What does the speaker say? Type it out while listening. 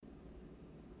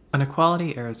An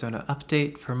Equality Arizona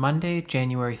update for Monday,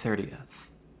 January 30th.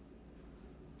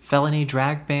 Felony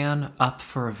drag ban up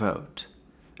for a vote.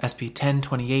 SB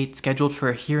 1028 scheduled for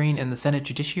a hearing in the Senate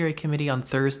Judiciary Committee on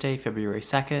Thursday, February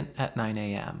 2nd at 9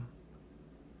 a.m.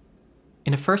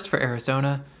 In a first for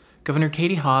Arizona, Governor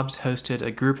Katie Hobbs hosted a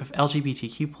group of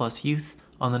LGBTQ+ youth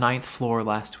on the 9th floor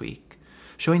last week,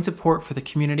 showing support for the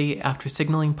community after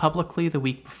signaling publicly the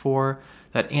week before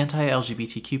that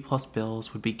anti-LGBTQ+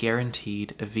 bills would be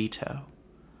guaranteed a veto.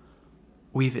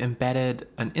 We've embedded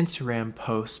an Instagram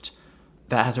post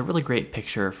that has a really great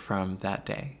picture from that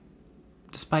day.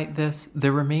 Despite this,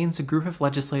 there remains a group of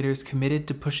legislators committed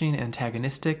to pushing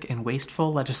antagonistic and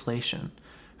wasteful legislation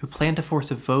who plan to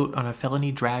force a vote on a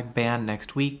felony drag ban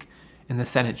next week in the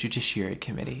Senate Judiciary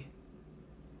Committee.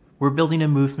 We're building a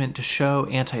movement to show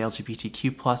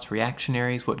anti-LGBTQ+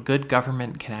 reactionaries what good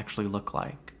government can actually look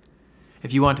like.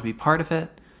 If you want to be part of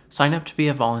it, sign up to be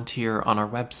a volunteer on our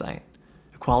website,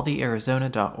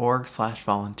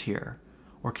 equalityarizona.org/volunteer,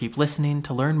 or keep listening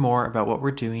to learn more about what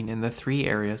we're doing in the 3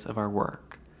 areas of our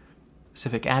work: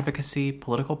 civic advocacy,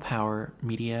 political power,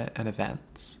 media, and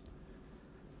events.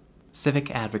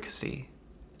 Civic advocacy.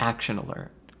 Action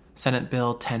alert. Senate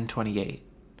Bill 1028.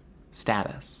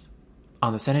 Status.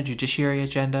 On the Senate Judiciary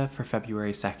agenda for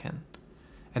February 2nd.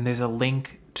 And there's a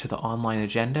link to the online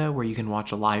agenda where you can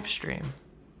watch a live stream.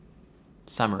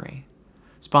 Summary.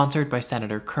 Sponsored by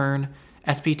Senator Kern,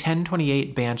 SB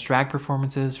 1028 bans drag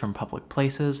performances from public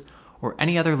places or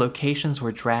any other locations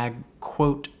where drag,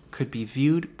 quote, could be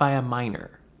viewed by a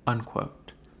minor,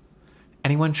 unquote.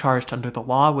 Anyone charged under the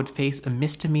law would face a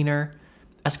misdemeanor,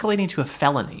 escalating to a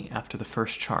felony after the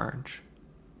first charge.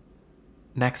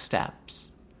 Next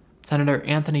steps. Senator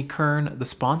Anthony Kern, the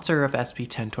sponsor of SB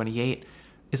 1028,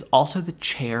 is also the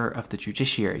chair of the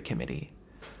Judiciary Committee.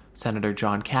 Senator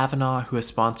John Kavanaugh, who has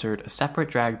sponsored a separate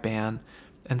drag ban,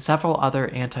 and several other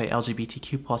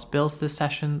anti-LGBTQ+ bills this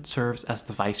session, serves as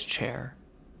the vice chair.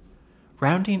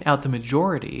 Rounding out the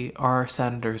majority are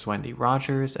Senators Wendy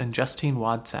Rogers and Justine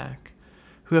Wadzak,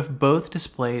 who have both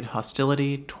displayed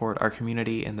hostility toward our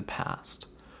community in the past.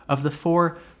 Of the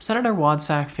 4, Senator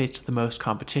Wadzak faced the most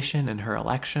competition in her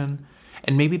election,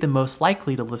 and may be the most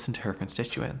likely to listen to her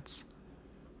constituents.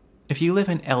 If you live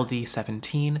in LD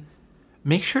 17,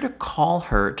 make sure to call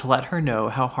her to let her know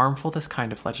how harmful this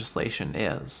kind of legislation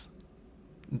is.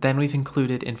 Then we've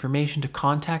included information to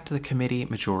contact the committee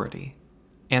majority.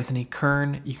 Anthony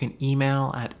Kern, you can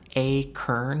email at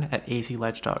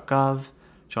akern@azledge.gov.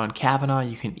 John Kavanaugh,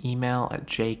 you can email at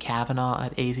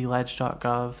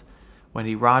jkavanaugh@azledge.gov.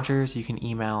 Wendy Rogers, you can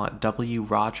email at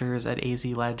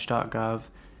wrogers@azledge.gov.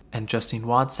 And Justine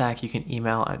Wadzak, you can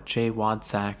email at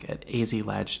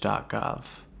jwadzak@azledge.gov.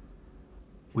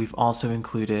 We've also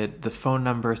included the phone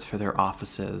numbers for their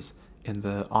offices in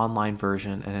the online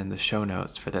version and in the show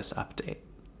notes for this update.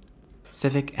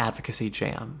 Civic Advocacy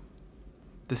Jam.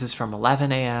 This is from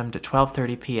 11 a.m. to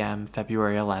 12:30 p.m.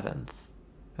 February 11th,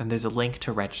 and there's a link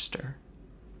to register.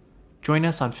 Join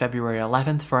us on February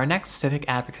 11th for our next Civic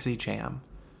Advocacy Jam.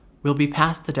 We'll be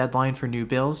past the deadline for new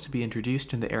bills to be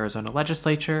introduced in the Arizona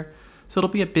legislature, so it'll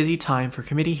be a busy time for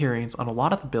committee hearings on a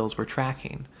lot of the bills we're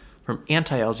tracking, from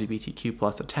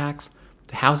anti-LGBTQ+ attacks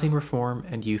to housing reform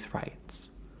and youth rights.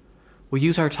 We'll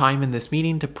use our time in this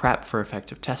meeting to prep for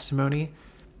effective testimony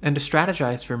and to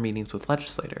strategize for meetings with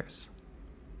legislators.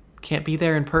 Can't be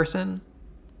there in person?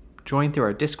 Join through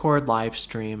our Discord live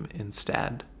stream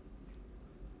instead.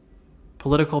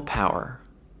 Political power.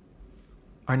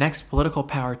 Our next Political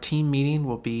Power team meeting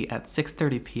will be at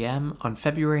 6:30 p.m. on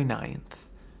February 9th.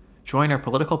 Join our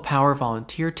Political Power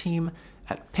volunteer team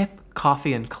at Pip,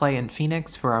 Coffee, and Clay in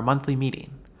Phoenix for our monthly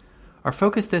meeting. Our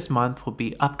focus this month will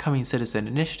be upcoming citizen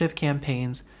initiative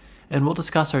campaigns, and we'll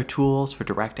discuss our tools for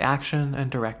direct action and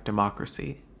direct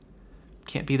democracy.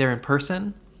 Can't be there in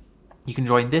person? You can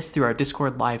join this through our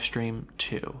Discord live stream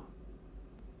too.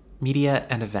 Media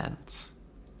and events.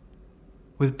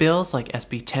 With bills like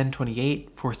SB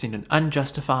 1028 forcing an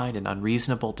unjustified and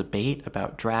unreasonable debate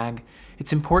about drag,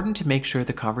 it's important to make sure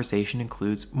the conversation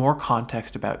includes more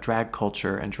context about drag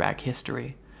culture and drag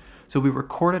history. So we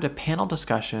recorded a panel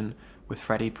discussion with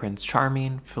Freddie Prinze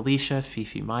Charming, Felicia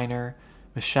Fifi Minor,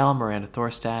 Michelle Miranda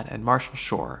Thorstad, and Marshall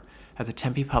Shore at the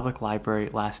Tempe Public Library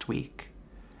last week.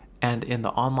 And in the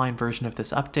online version of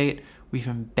this update, we've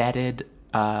embedded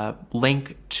a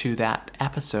link to that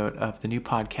episode of the new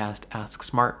podcast, Ask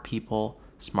Smart People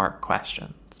Smart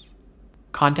Questions.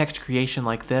 Context creation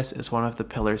like this is one of the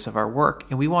pillars of our work,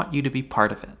 and we want you to be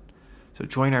part of it. So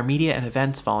join our media and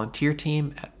events volunteer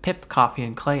team at Pip, Coffee,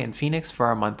 and Clay in Phoenix for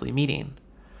our monthly meeting.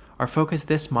 Our focus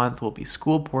this month will be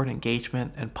school board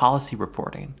engagement and policy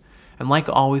reporting, And like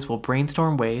always, we'll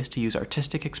brainstorm ways to use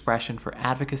artistic expression for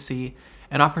advocacy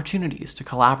and opportunities to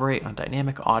collaborate on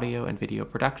dynamic audio and video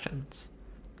productions.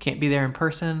 Can't be there in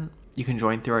person? You can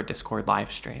join through our Discord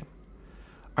live stream.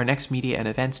 Our next media and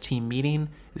events team meeting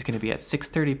is going to be at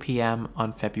 6:30 p.m.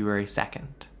 on February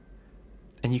 2nd.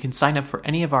 And you can sign up for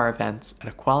any of our events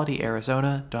at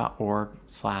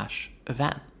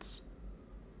equalityarizona.org/events.